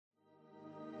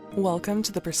Welcome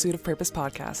to the Pursuit of Purpose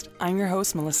podcast. I'm your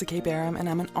host, Melissa K. Barham, and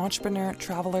I'm an entrepreneur,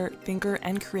 traveler, thinker,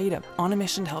 and creative on a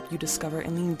mission to help you discover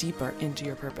and lean deeper into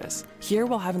your purpose. Here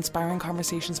we'll have inspiring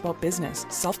conversations about business,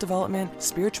 self-development,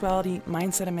 spirituality,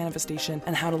 mindset and manifestation,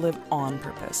 and how to live on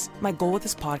purpose. My goal with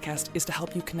this podcast is to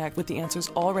help you connect with the answers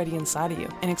already inside of you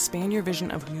and expand your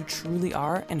vision of who you truly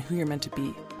are and who you're meant to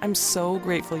be. I'm so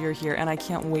grateful you're here, and I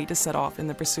can't wait to set off in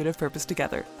the pursuit of purpose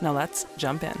together. Now let's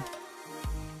jump in.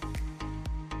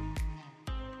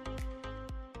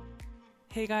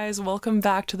 Hey guys, welcome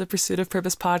back to the Pursuit of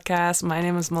Purpose podcast. My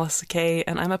name is Melissa K,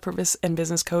 and I'm a purpose and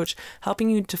business coach helping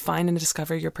you to find and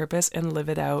discover your purpose and live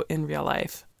it out in real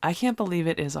life. I can't believe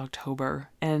it is October,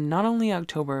 and not only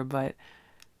October, but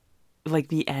like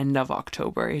the end of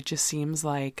October. It just seems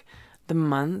like the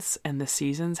months and the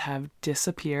seasons have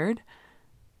disappeared,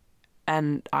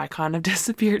 and I kind of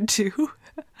disappeared too.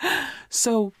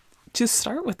 So to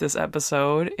start with this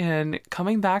episode and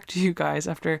coming back to you guys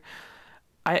after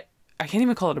I can't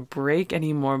even call it a break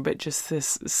anymore, but just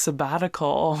this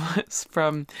sabbatical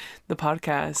from the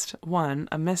podcast. One,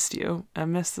 I missed you. I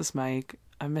missed this mic.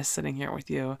 I missed sitting here with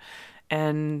you.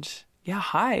 And yeah,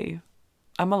 hi.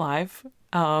 I'm alive.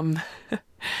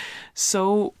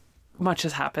 So much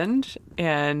has happened,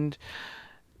 and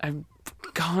I've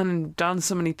gone and done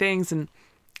so many things. And,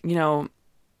 you know,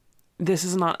 this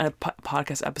is not a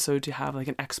podcast episode to have like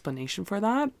an explanation for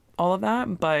that, all of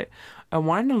that, but I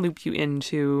wanted to loop you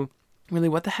into really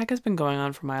what the heck has been going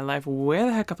on for my life. Where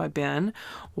the heck have I been?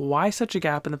 Why such a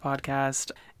gap in the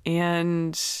podcast?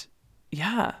 And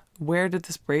yeah, where did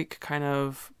this break kind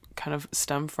of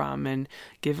stem from, and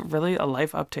give really a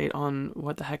life update on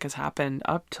what the heck has happened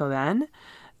up till then,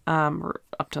 or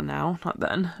up till now, not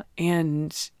then.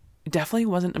 And it definitely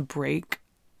wasn't a break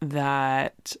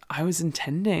that I was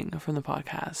intending from the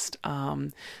podcast.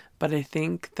 But I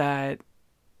think that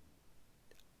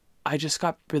I just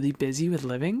got really busy with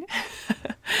living.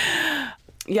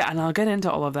 Yeah, and I'll get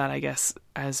into all of that, I guess,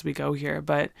 as we go here.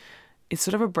 But it's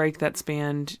sort of a break that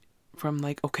spanned from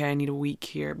like, okay, I need a week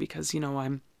here because, you know,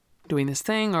 I'm doing this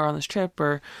thing or on this trip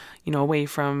or, you know, away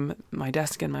from my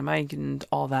desk and my mic and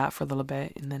all that for a little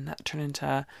bit. And then that turned into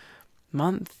a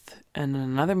month and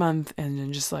another month, and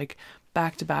then just like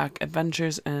back-to-back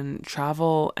adventures and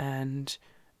travel and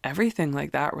everything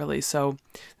like that, really. So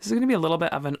this is going to be a little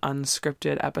bit of an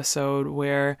unscripted episode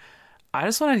where I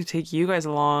just wanted to take you guys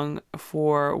along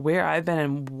for where I've been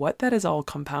and what that is all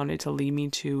compounded to lead me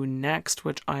to next,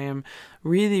 which I am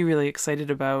really, really excited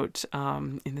about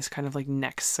in this kind of like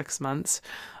next 6 months,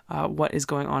 what is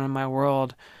going on in my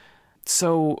world.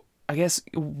 So I guess,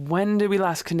 when did we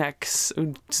last connect?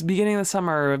 It's beginning of the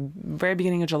summer, very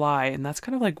beginning of July. And that's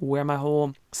kind of like where my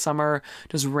whole summer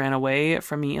just ran away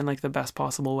from me in like the best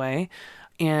possible way.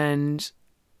 And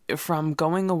from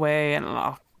going away, and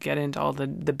I'll get into all the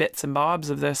bits and bobs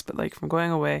of this, but like from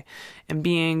going away and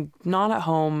being not at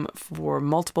home for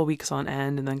multiple weeks on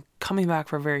end, and then coming back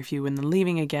for very few and then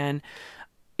leaving again,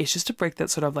 it's just a break that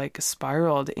sort of like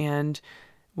spiraled. And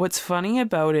what's funny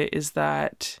about it is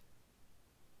that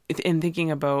in thinking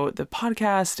about the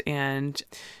podcast and,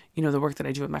 you know, the work that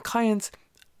I do with my clients,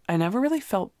 I never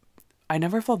felt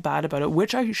bad about it,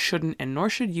 which I shouldn't, and nor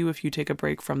should you if you take a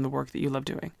break from the work that you love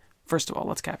doing. First of all,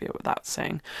 let's caveat with that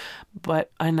saying.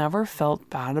 But I never felt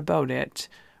bad about it,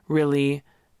 really,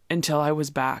 until I was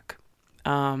back,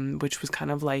 which was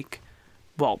kind of like,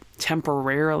 well,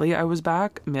 temporarily I was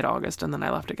back mid-August, and then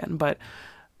I left again. But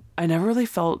I never really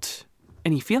felt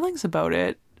any feelings about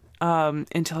it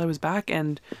until I was back,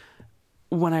 and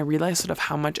when I realized sort of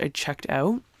how much I checked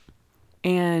out.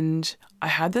 And I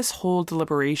had this whole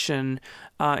deliberation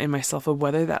in myself of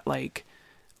whether that like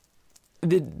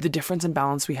the difference in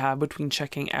balance we have between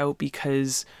checking out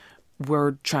because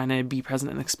we're trying to be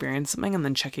present and experience something, and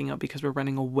then checking out because we're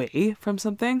running away from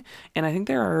something. And I think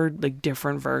there are like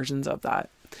different versions of that.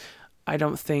 I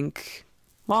think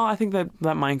that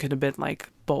mine could have been like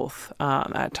both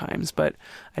at times, but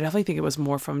I definitely think it was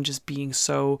more from just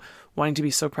wanting to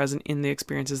be so present in the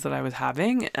experiences that I was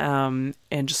having, and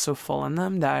just so full in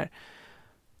them that,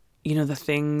 you know, the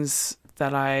things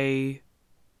that I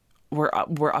were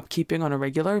upkeeping on a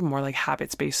regular, more like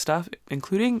habits-based stuff,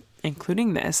 including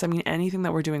this. I mean, anything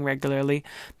that we're doing regularly,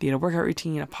 be it a workout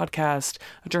routine, a podcast,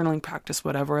 a journaling practice,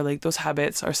 whatever, like those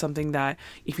habits are something that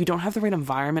if you don't have the right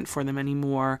environment for them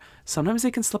anymore, sometimes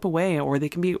they can slip away, or they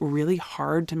can be really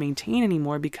hard to maintain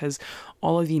anymore because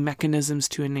all of the mechanisms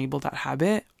to enable that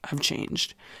habit have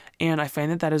changed. And I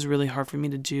find that is really hard for me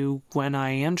to do when I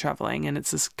am traveling. And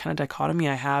it's this kind of dichotomy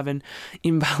I have, and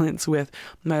imbalance with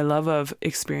my love of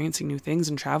experiencing new things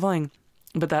and traveling.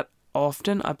 But that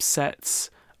often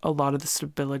upsets a lot of the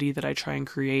stability that I try and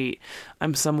create.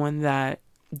 I'm someone that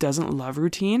doesn't love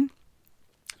routine.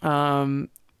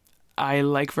 I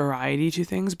like variety to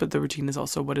things, but the routine is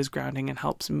also what is grounding and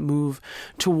helps move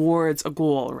towards a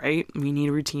goal, right? We need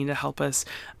a routine to help us,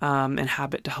 and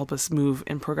habit to help us move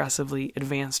and progressively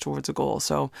advance towards a goal.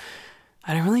 So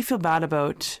I don't really feel bad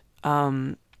about,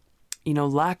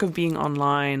 lack of being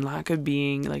online, lack of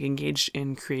being like engaged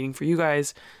in creating for you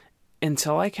guys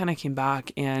until I kind of came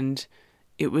back, and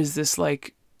it was this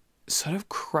like sort of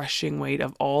crushing weight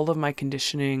of all of my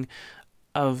conditioning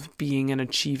of being an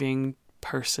achieving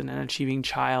person and achieving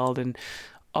child, and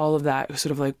all of that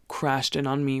sort of like crashed in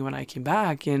on me when I came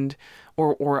back, and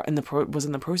was in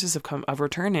the process of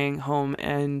returning home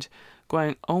and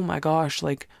going, oh my gosh,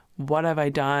 like what have I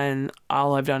done?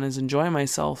 All I've done is enjoy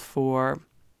myself for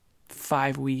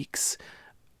 5 weeks.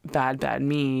 Bad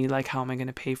me. Like, how am I going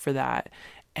to pay for that?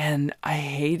 And I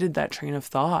hated that train of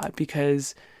thought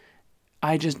because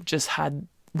I just had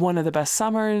one of the best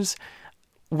summers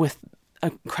with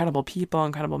incredible people,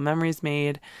 incredible memories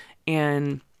made.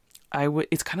 And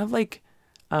it's kind of like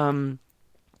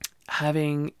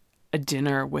having a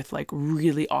dinner with like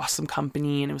really awesome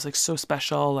company, and it was like so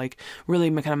special, like really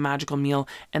kind of magical meal,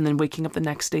 and then waking up the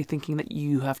next day thinking that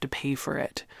you have to pay for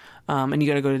it, and you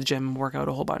got to go to the gym and work out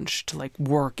a whole bunch to like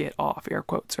work it off, air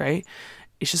quotes, right?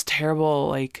 It's just terrible,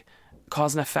 like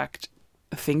cause and effect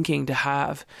thinking to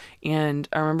have. And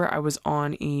I remember I was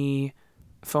on a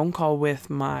phone call with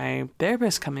my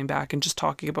therapist coming back and just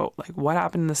talking about like what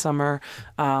happened in the summer,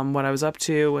 what I was up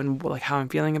to, and like how I'm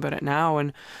feeling about it now.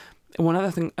 And one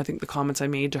other thing, I think the comments I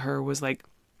made to her was like,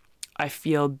 I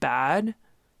feel bad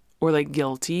or like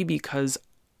guilty because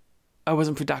I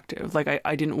wasn't productive. Like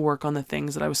I didn't work on the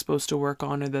things that I was supposed to work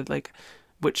on, or that like,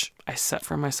 which I set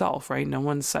for myself, right? No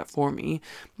one set for me,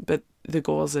 but the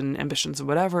goals and ambitions and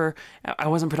whatever, I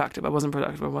wasn't productive. I wasn't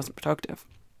productive.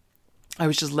 I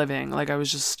was just living, like I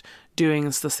was just doing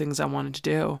the things I wanted to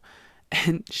do.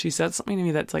 And she said something to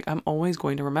me that's like, I'm always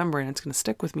going to remember, and it's going to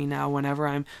stick with me now whenever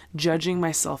I'm judging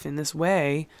myself in this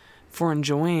way for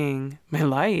enjoying my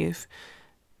life.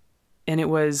 And it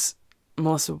was,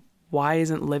 Melissa, why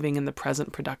isn't living in the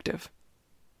present productive?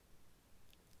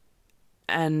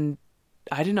 And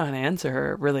I didn't know how to answer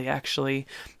her, really, actually,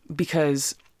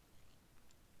 because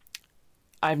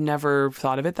I've never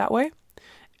thought of it that way.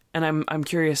 And I'm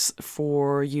curious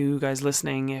for you guys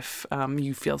listening if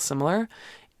you feel similar.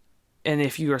 And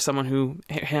if you are someone who,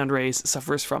 hand raised,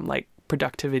 suffers from like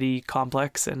productivity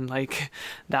complex and like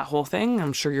that whole thing,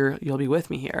 I'm sure you'll be with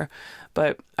me here.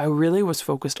 But I really was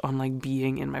focused on like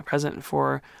being in my present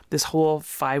for this whole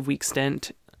 5-week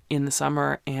stint in the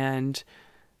summer, and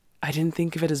I didn't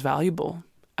think of it as valuable.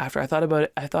 After I thought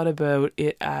about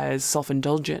it as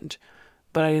self-indulgent,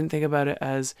 but I didn't think about it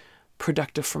as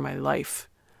productive for my life.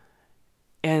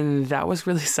 And that was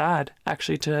really sad,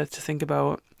 actually, to think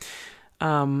about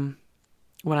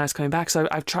when I was coming back. So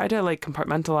I've tried to like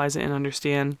compartmentalize it and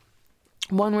understand,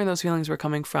 one, where those feelings were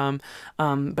coming from,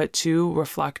 but two,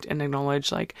 reflect and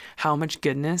acknowledge like how much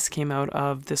goodness came out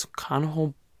of this kind of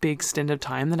whole big stint of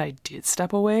time that I did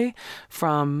step away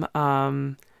from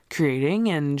creating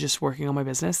and just working on my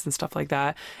business and stuff like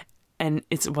that. And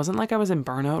it wasn't like I was in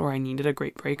burnout or I needed a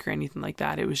great break or anything like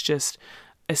that. It was just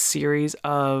a series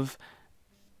of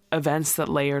events that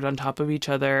layered on top of each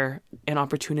other and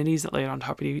opportunities that layered on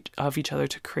top of each other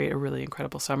to create a really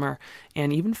incredible summer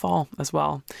and even fall as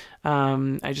well.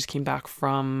 I just came back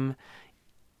from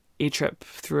a trip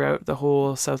throughout the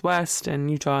whole Southwest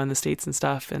and Utah and the States and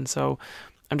stuff. And so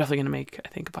I'm definitely going to make, I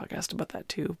think, a podcast about that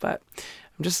too. But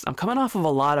I'm coming off of a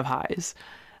lot of highs.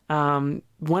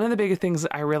 One of the biggest things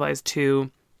that I realized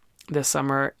too this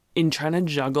summer in trying to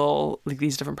juggle like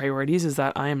these different priorities is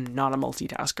that I am not a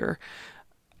multitasker.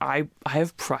 I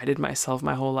have prided myself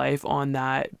my whole life on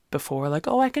that before, like,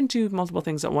 oh, I can do multiple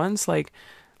things at once. Like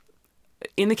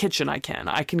in the kitchen, I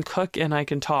can cook and I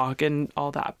can talk and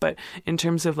all that. But in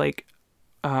terms of like,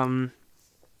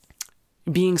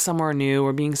 being somewhere new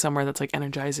or being somewhere that's like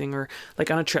energizing or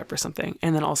like on a trip or something,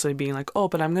 and then also being like, oh,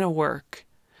 but I'm going to work.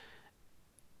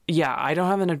 Yeah, I don't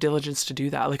have enough diligence to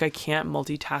do that. Like I can't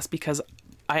multitask because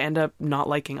I end up not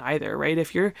liking either, right?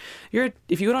 If you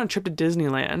go on a trip to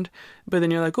Disneyland, but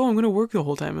then you're like, oh, I'm going to work the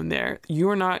whole time I'm there,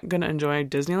 you're not going to enjoy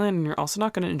Disneyland, and you're also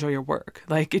not going to enjoy your work.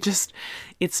 Like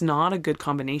it's not a good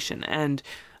combination. And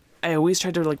I always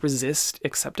tried to like resist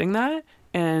accepting that.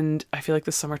 And I feel like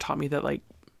this summer taught me that like,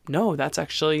 no, that's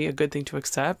actually a good thing to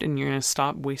accept. And you're going to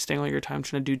stop wasting all your time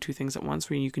trying to do two things at once,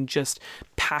 when you can just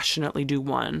passionately do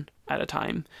one at a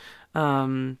time.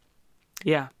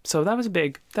 Yeah, so that was a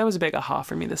big aha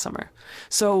for me this summer.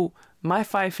 So my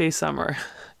 5-phase summer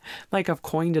like I've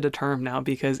coined it a term now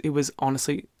because it was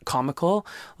honestly comical,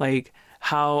 like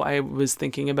how I was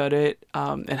thinking about it,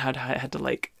 and how I had to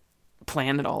like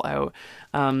plan it all out.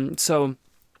 So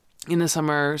in the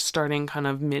summer, starting kind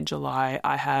of mid-July,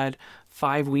 I had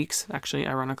 5 weeks, actually,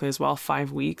 ironically as well,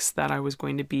 5 weeks that I was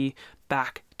going to be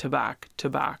back to back to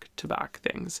back to back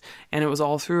things. And it was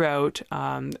all throughout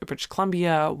British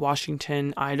Columbia,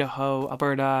 Washington, Idaho,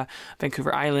 Alberta,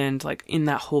 Vancouver Island, like in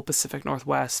that whole Pacific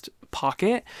Northwest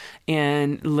pocket.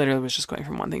 And literally was just going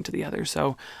from one thing to the other.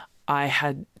 So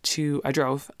I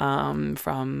drove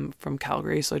from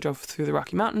Calgary. So I drove through the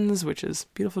Rocky Mountains, which is a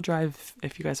beautiful drive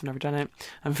if you guys have never done it.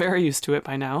 I'm very used to it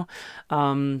by now.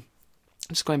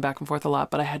 Just going back and forth a lot,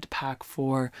 but I had to pack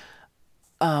for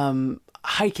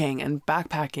hiking and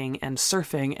backpacking and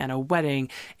surfing and a wedding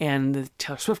and the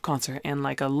Taylor Swift concert and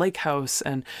like a lake house,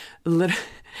 and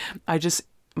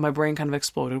my brain kind of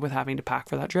exploded with having to pack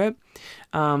for that trip.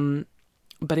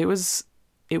 But it was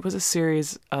a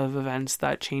series of events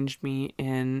that changed me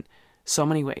in so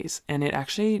many ways, and it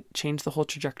actually changed the whole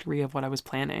trajectory of what I was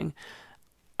planning.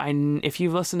 If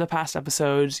you've listened to past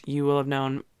episodes, you will have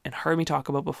known and heard me talk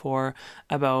about before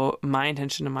about my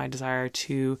intention and my desire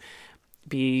to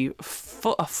be a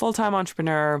full-time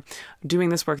entrepreneur, doing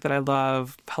this work that I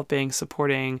love,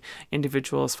 supporting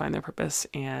individuals find their purpose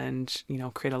and,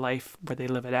 create a life where they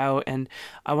live it out. And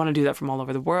I want to do that from all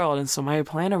over the world. And so my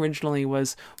plan originally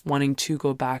was wanting to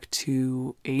go back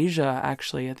to Asia,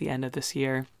 actually, at the end of this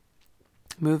year,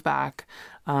 move back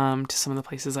to some of the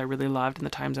places I really loved and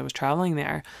the times I was traveling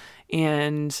there.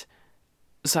 And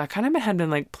so I kind of had been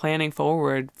like planning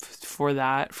forward for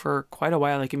that for quite a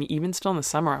while. Like, I mean, even still in the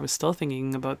summer, I was still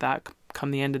thinking about that come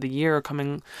the end of the year,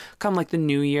 come like the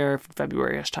new year,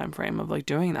 February-ish time frame of like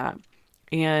doing that.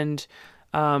 And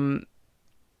one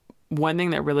thing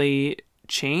that really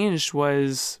changed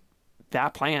was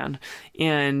that plan.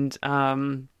 And,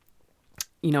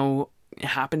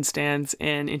 happenstance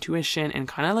and intuition and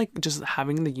kind of like just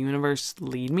having the universe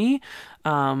lead me,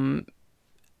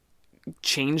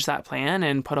 change that plan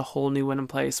and put a whole new one in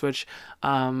place, which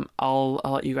I'll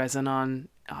let you guys in on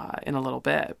in a little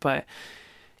bit. But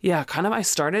yeah, kind of I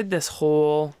started this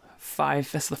whole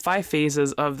the 5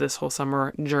 phases of this whole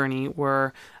summer journey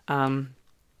were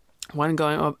one,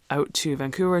 going out to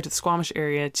Vancouver, to the Squamish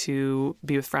area to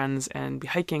be with friends and be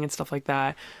hiking and stuff like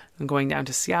that. And going down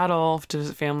to Seattle to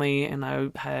visit family, and I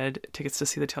had tickets to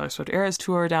see the Taylor Swift Eras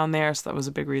Tour down there, so that was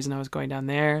a big reason I was going down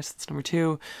there. So that's number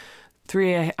 2.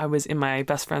 3, I was in my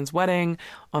best friend's wedding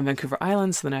on Vancouver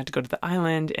Island, so then I had to go to the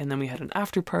island, and then we had an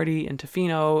after party in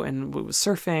Tofino, and we was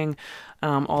surfing,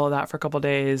 all of that for a couple of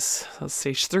days. So that was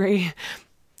stage 3.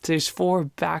 Stage 4,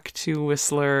 back to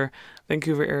Whistler,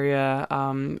 Vancouver area,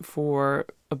 for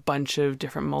a bunch of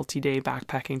different multi-day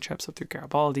backpacking trips up through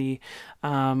Garibaldi,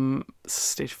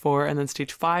 stage 4, and then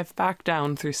stage 5, back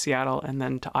down through Seattle, and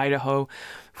then to Idaho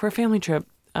for a family trip,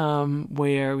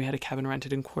 where we had a cabin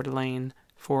rented in Coeur d'Alene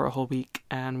for a whole week,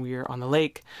 and we were on the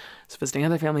lake, so visiting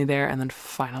other family there, and then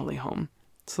finally home.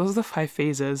 So those are the 5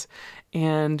 phases,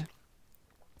 and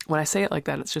when I say it like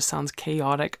that, it just sounds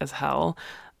chaotic as hell,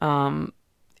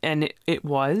 and it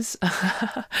was,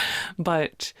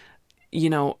 but,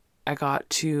 I got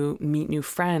to meet new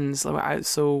friends.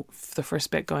 So the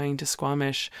first bit going to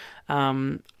Squamish,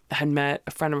 I had met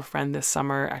a friend of a friend this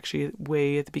summer, actually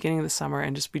way at the beginning of the summer,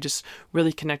 and we just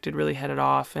really connected, really hit it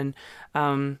off, and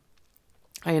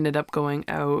I ended up going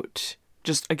out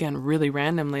just, again, really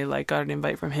randomly, like got an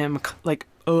invite from him, like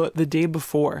the day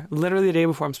before, literally the day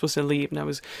before I'm supposed to leave, and I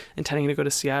was intending to go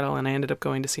to Seattle, and I ended up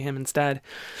going to see him instead,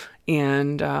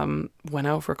 and went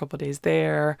out for a couple of days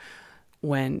there,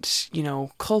 went,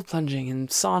 cold plunging and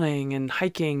sauning and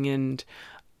hiking and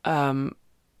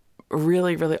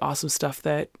really, really awesome stuff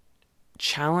that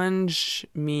challenged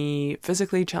me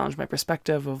physically, challenged my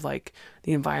perspective of like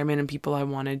the environment and people I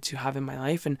wanted to have in my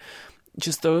life. And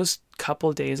just those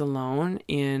couple days alone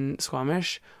in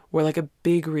Squamish were like a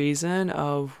big reason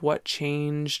of what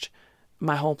changed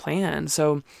my whole plan.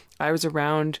 So I was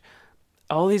around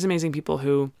all these amazing people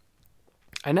who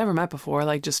I never met before,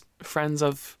 like just friends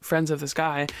of this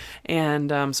guy.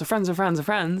 And so friends of friends of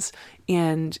friends.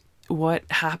 And what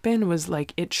happened was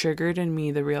like it triggered in me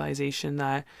the realization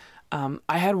that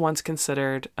I had once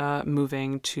considered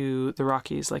moving to the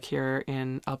Rockies, like here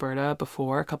in Alberta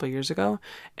before a couple of years ago,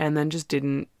 and then just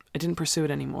didn't pursue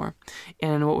it anymore.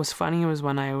 And what was funny was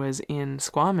when I was in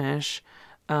Squamish,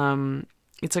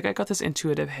 it's like I got this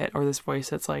intuitive hit or this voice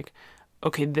that's like,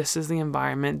 okay, this is the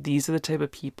environment. These are the type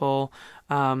of people,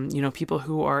 people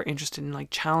who are interested in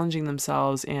like challenging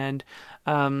themselves and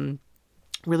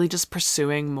really just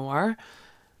pursuing more.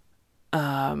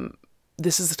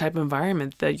 this is the type of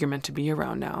environment that you're meant to be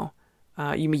around now.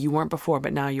 You weren't before,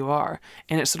 but now you are.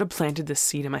 And it sort of planted this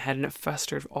seed in my head, and it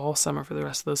festered all summer for the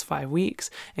rest of those 5 weeks,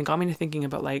 and got me to thinking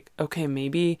about like, okay,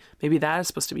 maybe that is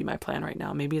supposed to be my plan right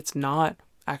now. Maybe it's not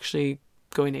actually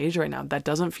going to Asia right now. That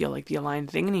doesn't feel like the aligned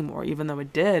thing anymore, even though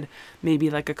it did maybe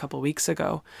like a couple weeks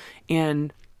ago.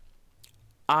 And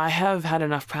I have had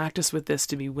enough practice with this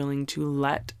to be willing to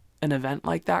let an event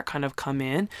like that kind of come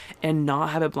in and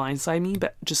not have it blindside me,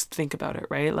 but just think about it,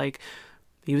 right? Like,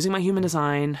 using my human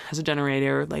design as a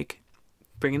generator, like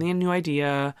bringing in a new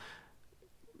idea,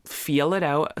 feel it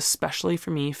out, especially for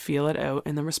me, feel it out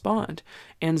and then respond.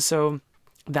 And so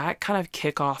that kind of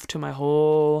kickoff to my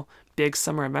whole big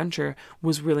summer adventure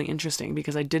was really interesting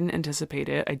because I didn't anticipate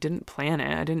it. I didn't plan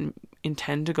it. I didn't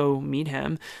intend to go meet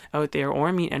him out there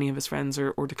or meet any of his friends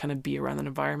or to kind of be around an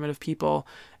environment of people.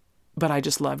 But I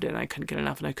just loved it and I couldn't get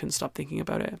enough and I couldn't stop thinking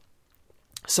about it.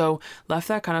 So left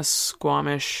that kind of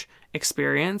Squamish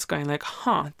experience going like,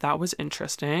 that was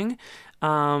interesting.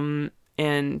 And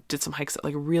did some hikes that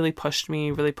like really pushed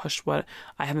what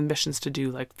I have ambitions to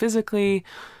do like physically.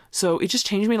 So it just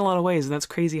changed me in a lot of ways. And that's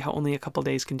crazy how only a couple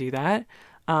days can do that.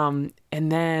 And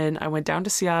then I went down to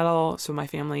Seattle. So my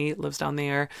family lives down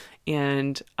there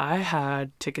and I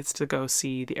had tickets to go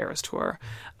see the Eras Tour,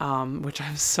 which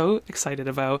I'm so excited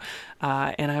about.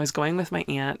 And I was going with my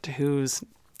aunt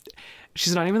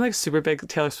she's not even like super big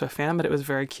Taylor Swift fan, but it was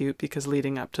very cute because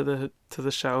leading up to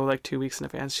the show, like 2 weeks in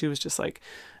advance, she was just like,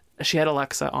 she had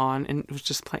Alexa on and was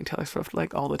just playing Taylor Swift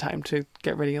like all the time to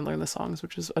get ready and learn the songs,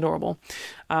 which is adorable.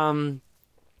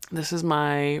 This was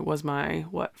my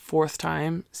fourth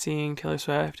time seeing Taylor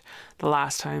Swift. The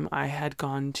last time I had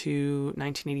gone to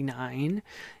 1989,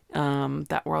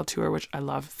 that world tour, which I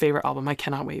love, favorite album. I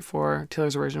cannot wait for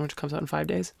Taylor's version, which comes out in 5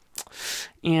 days.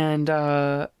 And,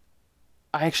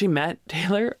 I actually met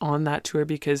Taylor on that tour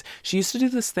because she used to do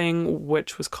this thing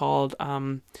which was called,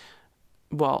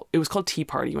 it was called Tea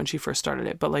Party when she first started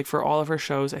it. But like for all of her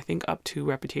shows, I think up to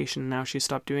Reputation, now she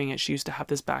stopped doing it. She used to have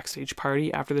this backstage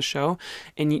party after the show.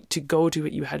 And to go to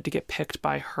it, you had to get picked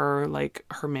by her, like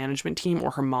her management team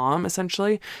or her mom,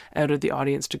 essentially, out of the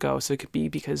audience to go. So it could be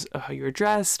because of how you were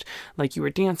dressed, like you were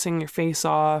dancing your face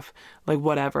off, like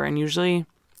whatever. And usually,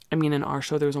 I mean, in our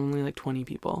show, there was only like 20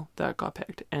 people that got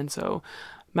picked. And so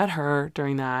met her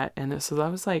during that. And so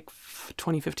that was like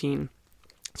 2015.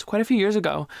 It's quite a few years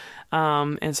ago.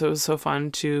 And so it was so fun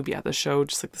to be at the show,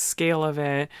 just like the scale of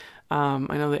it. I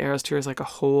know the Eras Tour is like a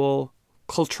whole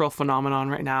cultural phenomenon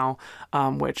right now,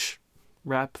 which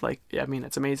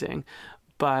it's amazing.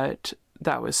 But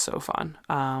that was so fun.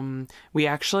 I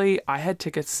had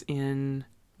tickets in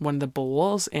one of the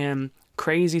bowls, and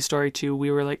crazy story too,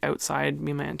 we were like outside, me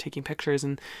and my aunt, taking pictures,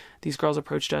 and these girls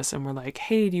approached us and were like,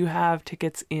 hey, do you have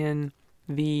tickets in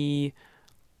the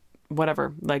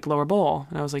whatever, like lower bowl?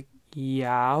 And I was like,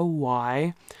 yeah,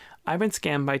 why? I've been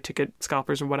scammed by ticket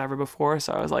scalpers or whatever before,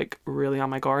 so I was like really on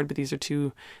my guard, but these are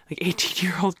two like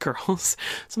 18-year-old girls,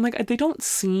 so I'm like, they don't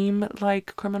seem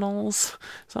like criminals,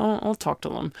 so I'll talk to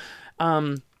them.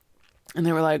 And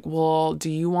they were like, well, do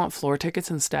you want floor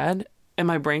tickets instead? And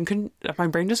my brain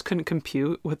just couldn't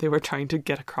compute what they were trying to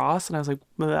get across. And I was like,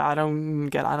 I don't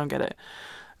get it.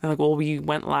 And like, well, we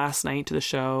went last night to the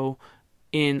show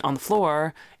on the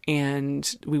floor,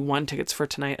 and we won tickets for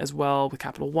tonight as well with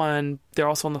Capital One. They're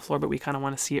also on the floor, but we kind of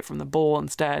want to see it from the bowl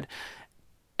instead.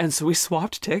 And so we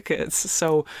swapped tickets.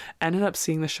 So ended up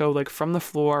seeing the show like from the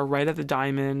floor, right at the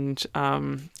Diamond,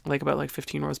 like about like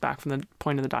 15 rows back from the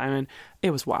point of the Diamond. It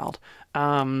was wild.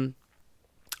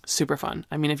 Super fun.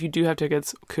 I mean, if you do have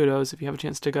tickets, kudos. If you have a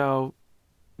chance to go,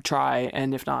 try.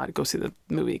 And if not, go see the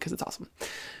movie because it's awesome.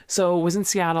 So was in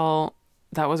Seattle.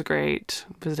 That was great.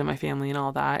 Visited my family and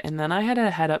all that. And then I had to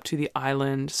head up to the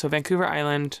island. So Vancouver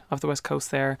Island off the west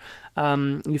coast there.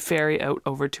 You ferry out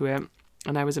over to it.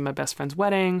 And I was in my best friend's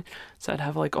wedding. So I'd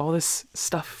have like all this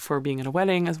stuff for being at a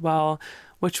wedding as well,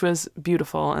 which was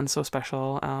beautiful and so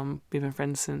special. We've been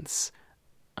friends since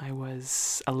I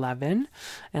was 11,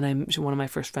 and she's one of my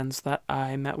first friends that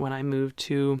I met when I moved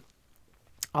to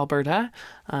Alberta,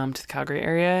 to the Calgary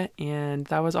area, and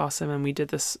that was awesome. And we did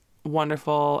this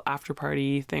wonderful after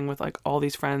party thing with like all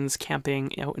these friends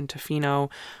camping out in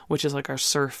Tofino, which is like our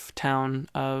surf town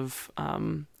of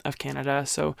Canada.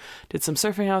 So did some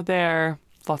surfing out there,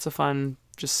 lots of fun,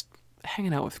 just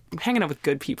hanging out with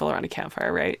good people around a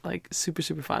campfire, right? Like super,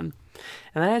 super fun.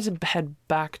 And then I had to head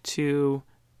back to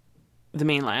the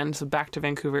mainland, so back to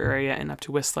Vancouver area and up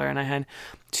to Whistler, and I had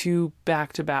 2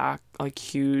 back-to-back like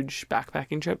huge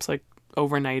backpacking trips, like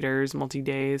overnighters,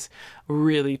 multi-days,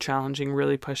 really challenging,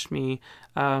 really pushed me.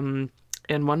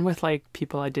 and one with like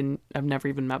people I've never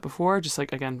even met before, just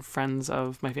like, again, friends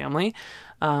of my family.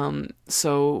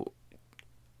 So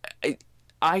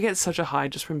I get such a high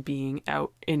just from being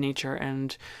out in nature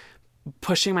and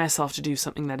pushing myself to do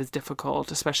something that is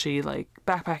difficult, especially like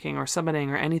backpacking or summiting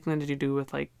or anything to do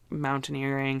with like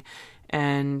mountaineering.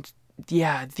 And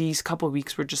yeah, these couple of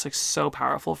weeks were just like so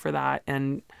powerful for that,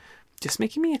 and just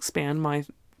making me expand my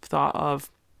thought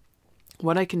of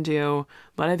what I can do,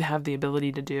 what I have the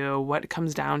ability to do, what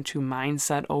comes down to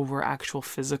mindset over actual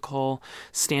physical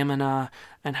stamina,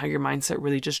 and how your mindset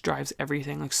really just drives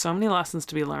everything. Like, so many lessons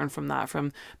to be learned from that,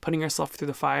 from putting yourself through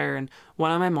the fire. And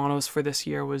one of my mottos for this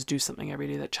year was do something every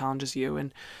day that challenges you.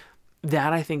 And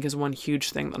that, I think, is one huge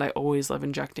thing that I always love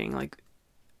injecting, like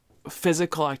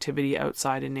physical activity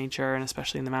outside in nature, and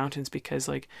especially in the mountains, because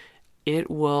like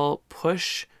it will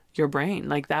push your brain.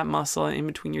 Like, that muscle in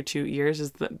between your two ears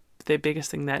is the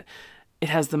biggest thing that it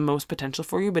has the most potential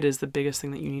for you, but is the biggest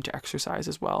thing that you need to exercise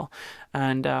as well.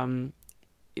 And I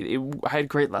had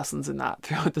great lessons in that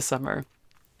throughout the summer.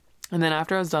 And then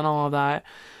after I was done all of that,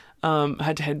 I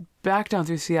had to head back down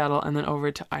through Seattle and then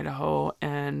over to Idaho,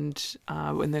 and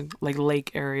in the like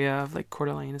lake area of like Coeur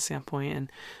d'Alene and Sandpoint, and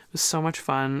it was so much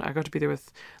fun. I got to be there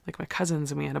with like my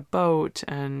cousins, and we had a boat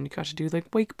and got to do like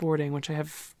wakeboarding, which I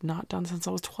have not done since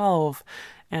I was 12,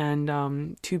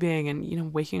 and tubing, and you know,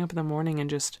 waking up in the morning and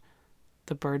just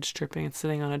the birds chirping and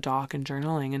sitting on a dock and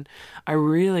journaling. And I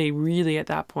really at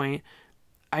that point,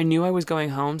 I knew I was going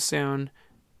home soon.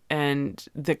 And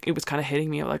it was kind of hitting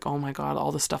me like, oh my God,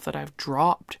 all the stuff that I've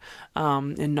dropped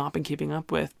and not been keeping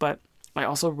up with. But I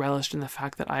also relished in the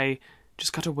fact that I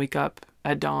just got to wake up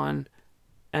at dawn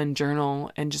and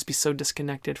journal and just be so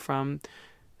disconnected from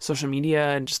social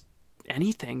media and just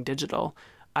anything digital.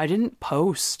 I didn't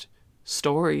post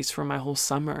stories for my whole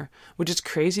summer, which is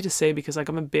crazy to say because like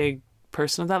I'm a big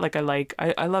person of that. Like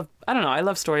I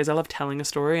love stories. I love telling a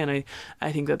story, and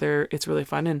I think that it's really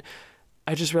fun. And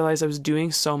I just realized I was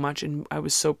doing so much and I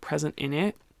was so present in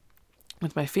it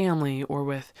with my family or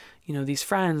with, you know, these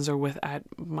friends or with at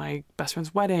my best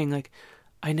friend's wedding. Like,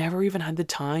 I never even had the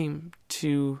time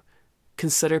to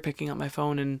consider picking up my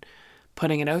phone and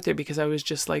putting it out there because I was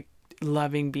just like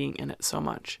loving being in it so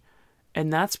much.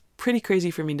 And that's pretty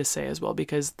crazy for me to say as well,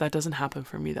 because that doesn't happen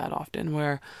for me that often,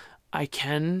 where I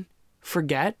can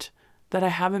forget that I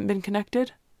haven't been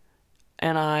connected,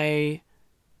 and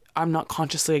I'm not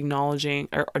consciously acknowledging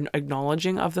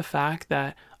of the fact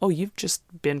that, oh, you've just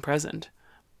been present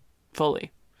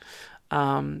fully.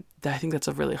 I think that's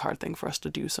a really hard thing for us to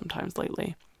do sometimes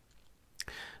lately.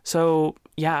 So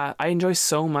yeah, I enjoy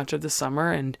so much of the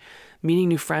summer and meeting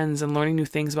new friends and learning new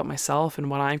things about myself and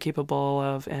what I'm capable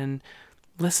of, and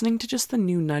listening to just the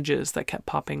new nudges that kept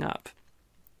popping up.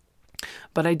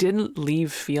 But I didn't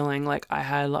leave feeling like I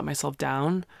had let myself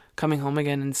down, coming home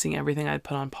again and seeing everything I'd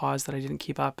put on pause that I didn't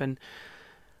keep up. And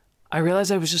I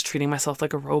realized I was just treating myself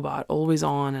like a robot, always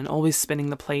on and always spinning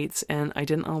the plates. And I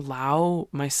didn't allow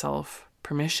myself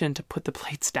permission to put the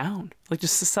plates down, like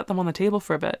just to set them on the table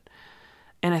for a bit.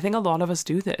 And I think a lot of us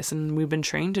do this, and we've been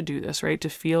trained to do this, right? To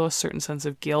feel a certain sense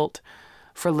of guilt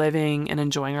for living and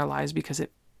enjoying our lives because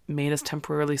it made us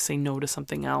temporarily say no to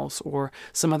something else or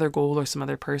some other goal or some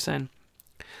other person.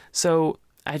 So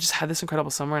I just had this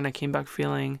incredible summer, and I came back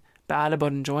feeling bad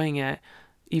about enjoying it,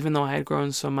 even though I had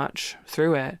grown so much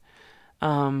through it.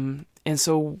 And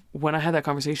so when I had that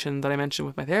conversation that I mentioned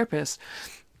with my therapist,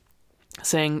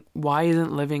 saying, why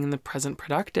isn't living in the present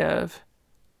productive?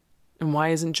 And why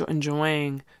isn't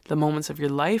enjoying the moments of your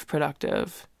life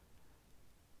productive?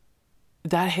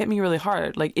 That hit me really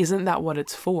hard. Like, isn't that what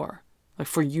it's for? Like,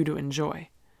 for you to enjoy.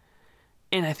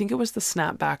 And I think it was the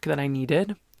snapback that I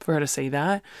needed for her to say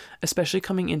that, especially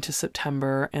coming into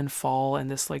September and fall and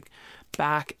this like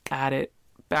back at it,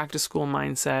 back to school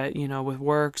mindset, you know, with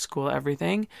work, school,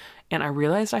 everything. And I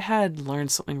realized I had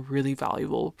learned something really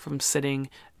valuable from sitting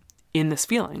in this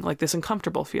feeling, like this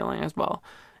uncomfortable feeling as well.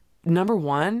 Number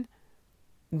one,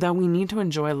 that we need to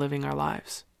enjoy living our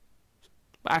lives.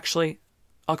 Actually,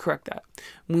 I'll correct that.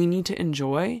 We need to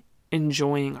enjoy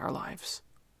enjoying our lives.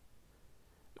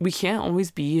 We can't always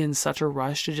be in such a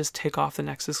rush to just take off the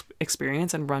next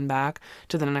experience and run back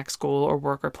to the next goal or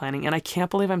work or planning. And I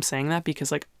can't believe I'm saying that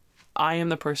because like I am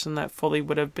the person that fully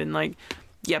would have been like,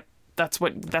 yep, that's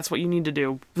what you need to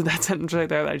do. That sentence right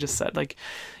there that I just said, like,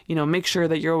 you know, make sure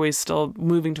that you're always still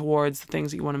moving towards the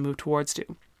things that you want to move towards to.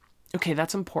 Okay,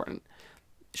 that's important.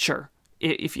 Sure,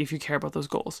 if you care about those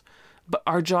goals. But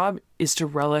our job is to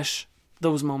relish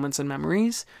those moments and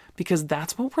memories, because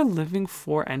that's what we're living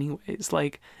for anyways.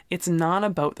 Like, it's not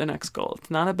about the next goal.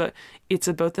 It's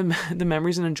about the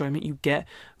memories and enjoyment you get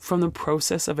from the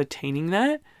process of attaining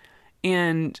that.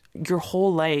 And your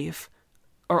whole life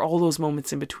are all those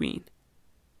moments in between.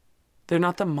 They're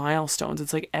not the milestones.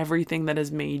 It's like everything that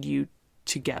has made you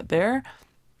to get there.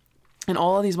 And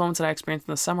all of these moments that I experienced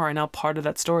in the summer are now part of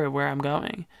that story of where I'm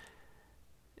going.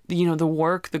 You know, the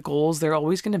work, the goals, they're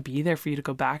always going to be there for you to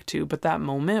go back to, but that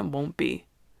moment won't be.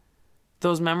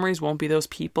 Those memories won't be, those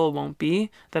people won't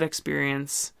be, that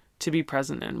experience to be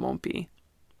present in won't be.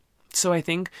 So I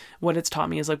think what it's taught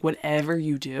me is like, whatever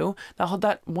you do,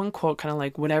 that one quote kind of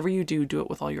like, whatever you do, do it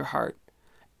with all your heart.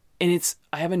 And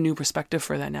I have a new perspective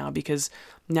for that now, because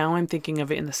now I'm thinking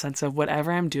of it in the sense of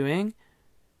whatever I'm doing,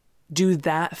 do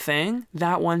that thing,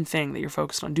 that one thing that you're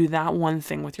focused on, do that one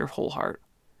thing with your whole heart.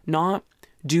 Not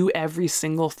do every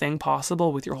single thing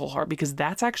possible with your whole heart, because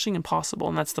that's actually impossible.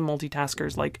 And that's the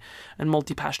multitasker's and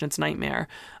multi-passionate's nightmare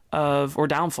or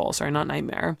downfall, sorry, not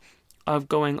nightmare, of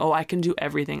going, oh, I can do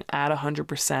everything at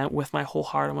 100% with my whole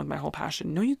heart and with my whole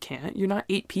passion. No, you can't. You're not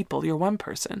 8 people. You're one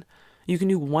person. You can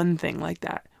do one thing like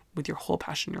that with your whole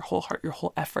passion, your whole heart, your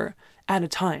whole effort at a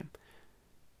time.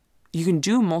 You can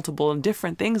do multiple and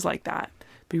different things like that,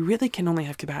 but you really can only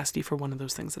have capacity for one of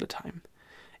those things at a time.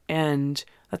 And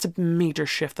that's a major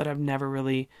shift that I've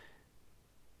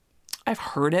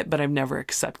heard it, but I've never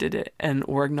accepted it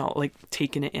or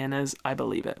taken it in as I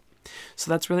believe it.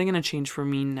 So that's really going to change for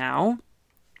me now,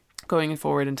 going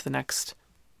forward into the next,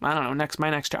 my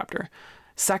next chapter.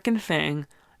 Second thing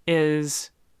is,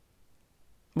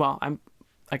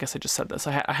 I guess I just said this.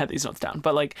 I had these notes down,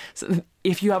 but so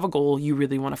if you have a goal you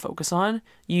really want to focus on,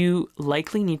 you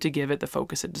likely need to give it the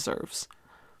focus it deserves,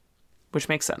 which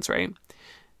makes sense, right?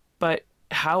 But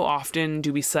how often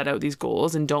do we set out these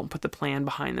goals and don't put the plan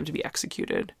behind them to be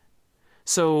executed?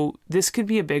 So this could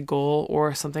be a big goal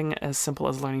or something as simple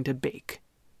as learning to bake,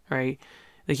 right?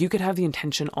 Like you could have the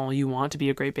intention all you want to be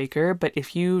a great baker, but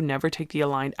if you never take the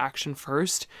aligned action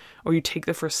first, or you take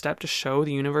the first step to show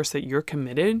the universe that you're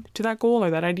committed to that goal or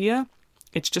that idea,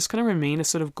 it's just going to remain a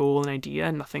sort of goal and idea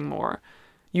and nothing more.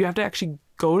 You have to actually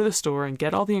go to the store and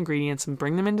get all the ingredients and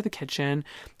bring them into the kitchen,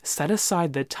 set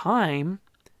aside the time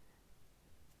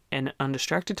and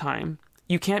undistracted time.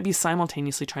 You can't be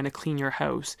simultaneously trying to clean your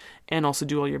house and also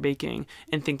do all your baking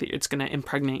and think that it's going to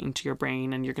impregnate into your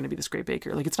brain and you're going to be this great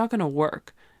baker. It's not going to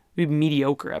work. It'd be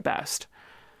mediocre at best.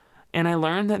 And I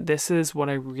learned that this is what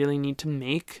I really need to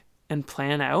make and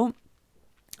plan out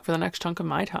for the next chunk of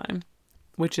my time,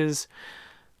 which is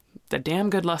the damn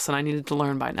good lesson I needed to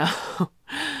learn by now.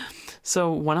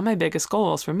 So one of my biggest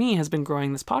goals for me has been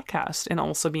growing this podcast and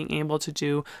also being able to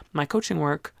do my coaching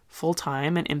work full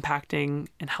time and impacting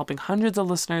and helping hundreds of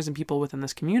listeners and people within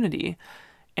this community.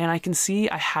 And I can see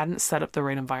I hadn't set up the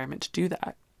right environment to do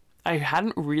that. I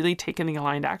hadn't really taken the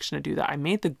aligned action to do that. I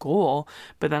made the goal,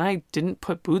 but then I didn't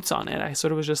put boots on it. I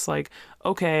sort of was just like,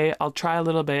 okay, I'll try a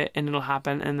little bit and it'll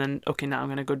happen. And then, okay, now I'm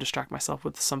going to go distract myself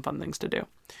with some fun things to do.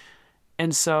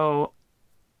 And so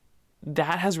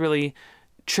that has really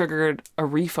triggered a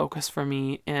refocus for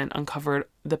me and uncovered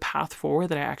the path forward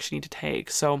that I actually need to take.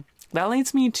 So that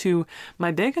leads me to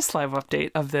my biggest live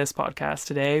update of this podcast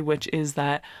today, which is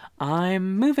that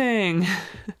I'm moving.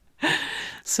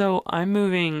 So I'm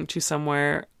moving to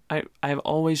somewhere I've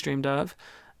always dreamed of,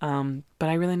 but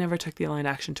I really never took the aligned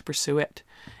action to pursue it.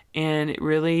 And it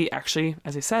really actually,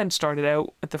 as I said, started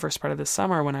out at the first part of this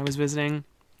summer when I was visiting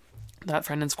that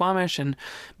friend in Squamish and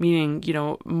meeting,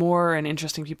 more and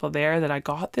interesting people there, that I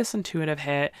got this intuitive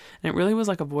hit. And it really was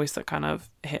like a voice that kind of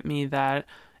hit me that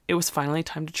it was finally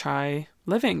time to try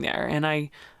living there. And I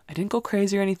didn't go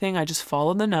crazy or anything. I just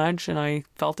followed the nudge and I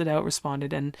felt it out,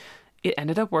 responded, and it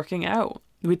ended up working out,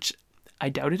 which I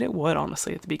doubted it would,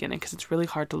 honestly, at the beginning, because it's really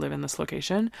hard to live in this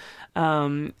location.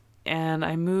 And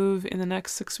I move in the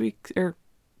next 6 weeks, or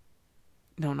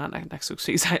no, not next 6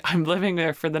 weeks. I'm living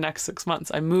there for the next 6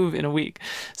 months. I move in a week.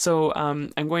 So I'm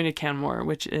going to Canmore,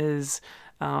 which is,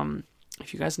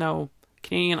 if you guys know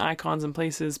Canadian icons and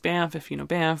places, Banff, if you know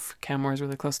Banff, Canmore is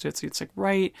really close to it. So it's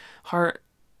right heart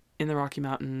in the Rocky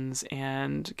Mountains,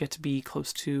 and get to be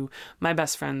close to my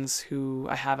best friends who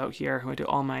I have out here, who I do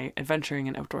all my adventuring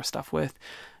and outdoor stuff with.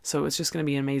 So it's just going to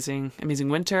be an amazing, amazing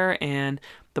winter. And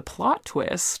the plot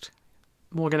twist,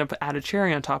 we're going to add a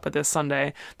cherry on top of this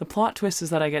Sunday. The plot twist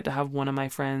is that I get to have one of my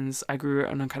friends I grew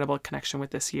an incredible connection with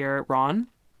this year, Ron,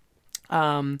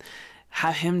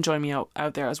 have him join me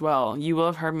out there as well. You will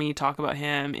have heard me talk about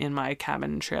him in my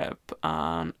cabin trip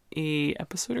a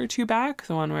episode or 2 back,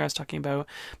 the one where I was talking about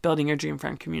building your dream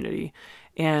friend community.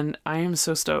 And I am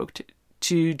so stoked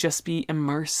to just be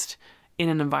immersed in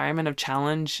an environment of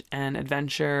challenge and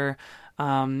adventure,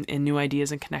 and new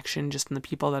ideas and connection just in the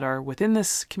people that are within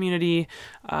this community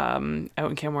out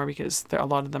in Canmore, because a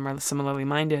lot of them are similarly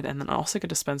minded. And then I also get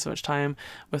to spend so much time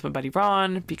with my buddy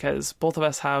Ron, because both of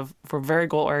us we're very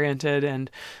goal oriented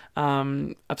and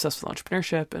obsessed with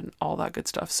entrepreneurship and all that good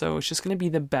stuff. So it's just going to be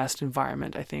the best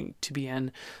environment, I think, to be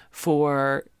in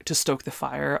to stoke the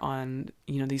fire on,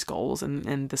 these goals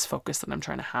and this focus that I'm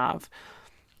trying to have.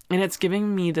 And it's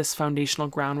giving me this foundational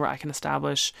ground where I can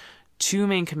establish 2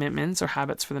 main commitments or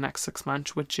habits for the next 6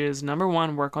 months, which is number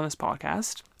 1, work on this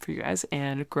podcast for you guys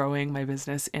and growing my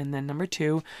business. And then number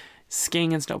 2,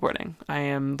 skiing and snowboarding. I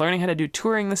am learning how to do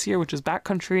touring this year, which is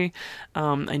backcountry.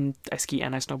 And I ski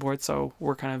and I snowboard. So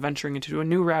we're kind of venturing into a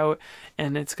new route,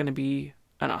 and it's going to be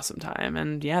an awesome time.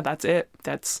 And yeah, that's it.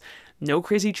 That's no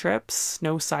crazy trips,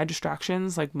 no side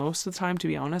distractions. Like most of the time, to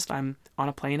be honest, I'm on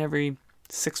a plane every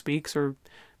 6 weeks or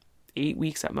 8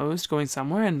 weeks at most going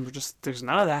somewhere, and there's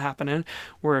none of that happening.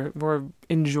 We're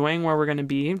enjoying where we're going to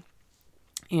be.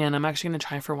 And I'm actually going to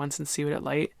try for once and see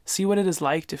what it is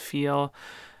like to feel,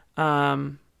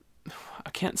 I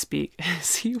can't speak,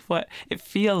 see what it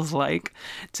feels like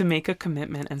to make a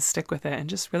commitment and stick with it and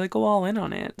just really go all in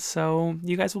on it. So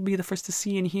you guys will be the first to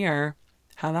see and hear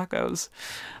how that goes.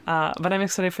 But I'm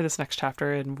excited for this next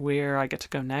chapter and where I get to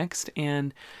go next,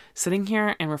 and sitting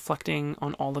here and reflecting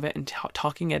on all of it and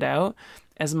talking it out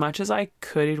as much as I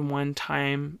could in one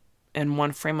time, in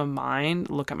one frame of mind,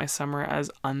 look at my summer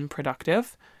as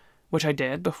unproductive, which I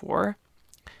did before.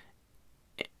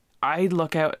 I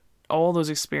look at all those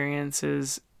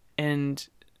experiences and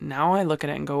now I look at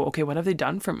it and go, okay, what have they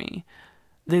done for me?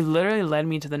 They literally led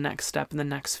me to the next step in the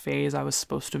next phase I was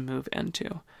supposed to move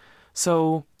into.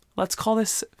 So let's call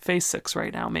this phase 6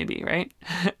 right now, maybe, right?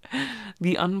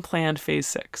 The unplanned phase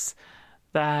 6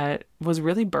 that was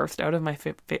really birthed out of my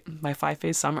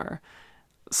 5-phase summer.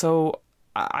 So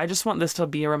I just want this to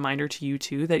be a reminder to you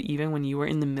too, that even when you are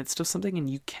in the midst of something and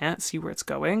you can't see where it's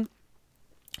going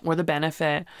or the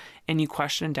benefit, and you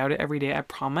question and doubt it every day, I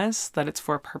promise that it's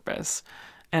for a purpose.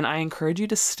 And I encourage you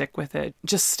to stick with it.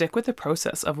 Just stick with the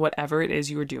process of whatever it is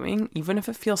you are doing, even if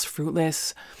it feels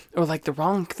fruitless or like the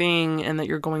wrong thing and that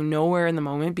you're going nowhere in the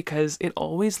moment, because it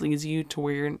always leads you to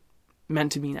where you're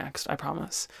meant to be next, I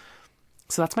promise.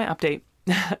 So that's my update.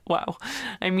 Wow.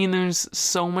 I mean, there's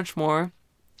so much more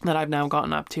that I've now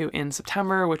gotten up to in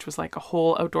September, which was like a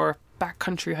whole outdoor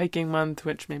backcountry hiking month,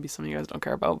 which maybe some of you guys don't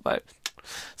care about, but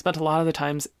spent a lot of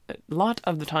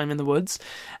the time in the woods.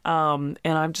 And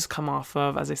I've just come off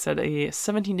of, as I said, a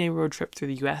 17-day road trip through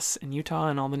the US and Utah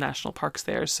and all the national parks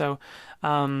there. So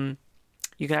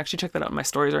you can actually check that out in my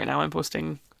stories right now. I'm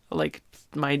posting like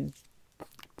my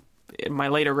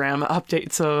later RAM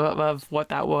updates of what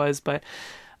that was. But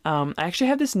I actually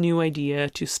have this new idea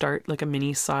to start like a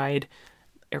mini side,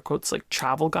 air quotes, like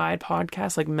travel guide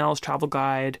podcast, like Mel's Travel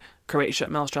Guide Croatia,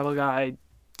 Mel's Travel Guide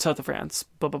South of France,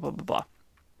 blah, blah, blah, blah, blah.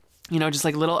 You know, just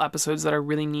like little episodes that are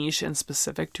really niche and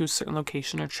specific to a certain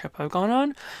location or trip I've gone on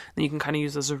that you can kind of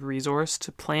use as a resource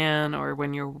to plan or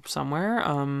when you're somewhere.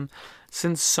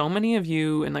 Since so many of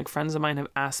you and like friends of mine have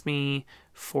asked me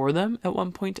for them at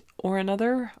one point or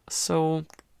another. So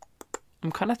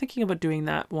I'm kind of thinking about doing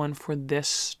that one for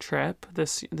this trip,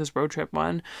 this road trip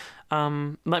one.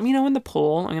 Let me know in the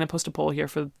poll. I'm going to post a poll here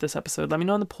for this episode. Let me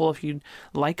know in the poll if you'd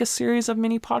like a series of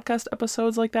mini podcast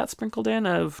episodes like that sprinkled in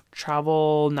of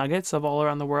travel nuggets of all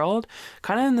around the world.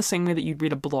 Kind of in the same way that you'd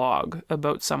read a blog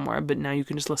about somewhere, but now you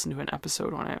can just listen to an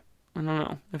episode on it. I don't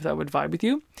know if that would vibe with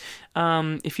you.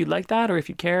 If you'd like that or if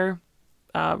you care,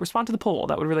 respond to the poll.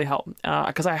 That would really help.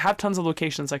 Because I have tons of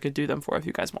locations I could do them for if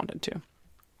you guys wanted to.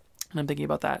 And I'm thinking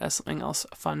about that as something else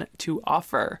fun to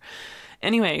offer.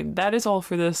 Anyway, that is all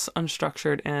for this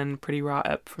unstructured and pretty raw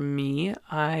ep from me.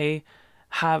 I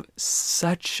have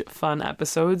such fun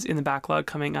episodes in the backlog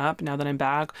coming up now that I'm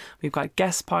back. We've got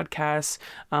guest podcasts,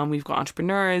 we've got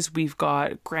entrepreneurs, we've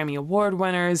got Grammy Award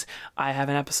winners. I have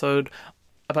an episode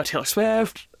about Taylor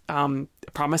Swift. I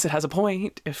promise it has a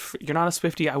point. If you're not a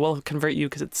Swiftie, I will convert you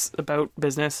because it's about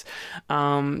business.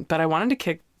 But I wanted to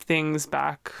kick things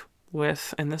back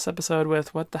in this episode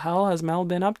with what the hell has Mel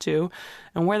been up to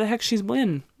and where the heck she's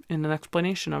been in an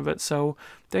explanation of it. So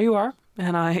there you are.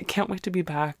 And I can't wait to be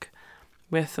back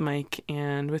with the mic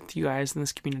and with you guys in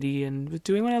this community and with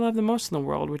doing what I love the most in the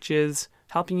world, which is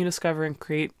helping you discover and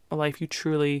create a life you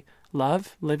truly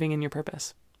love, living in your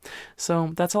purpose.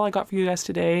 So that's all I got for you guys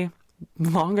today.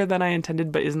 Longer than I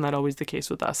intended, but isn't that always the case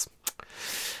with us?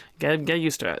 Get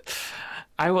used to it.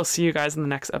 I will see you guys in the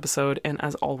next episode. And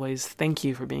as always, thank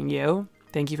you for being you.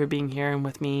 Thank you for being here and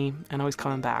with me and always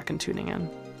coming back and tuning in.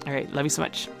 All right. Love you so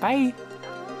much. Bye.